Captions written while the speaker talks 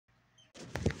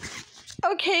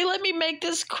Okay, let me make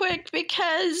this quick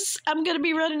because I'm going to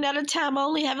be running out of time. I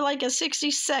only have like a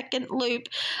 60-second loop.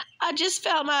 I just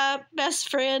found my best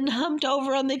friend humped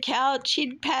over on the couch.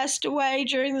 He'd passed away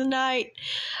during the night.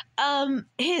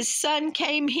 His son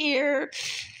came here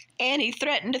and he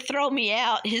threatened to throw me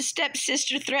out. His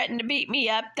stepsister threatened to beat me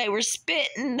up. They were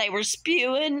spitting, they were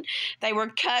spewing, they were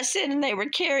cussing, and they were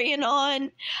carrying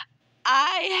on.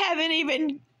 I haven't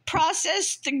even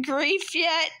processed the grief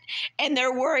yet, and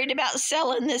they're worried about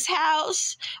selling this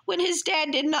house when his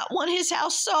dad did not want his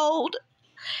house sold.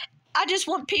 I just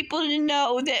want people to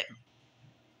know that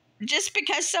just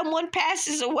because someone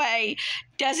passes away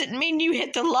doesn't mean you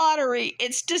hit the lottery.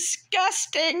 It's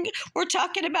disgusting. We're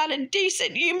talking about a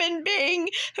decent human being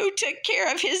who took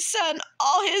care of his son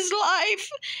all his life.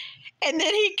 And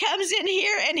then he comes in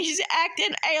here and he's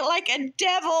acting like a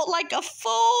devil, like a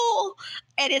fool.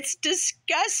 And it's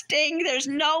disgusting. There's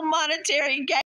no monetary gain.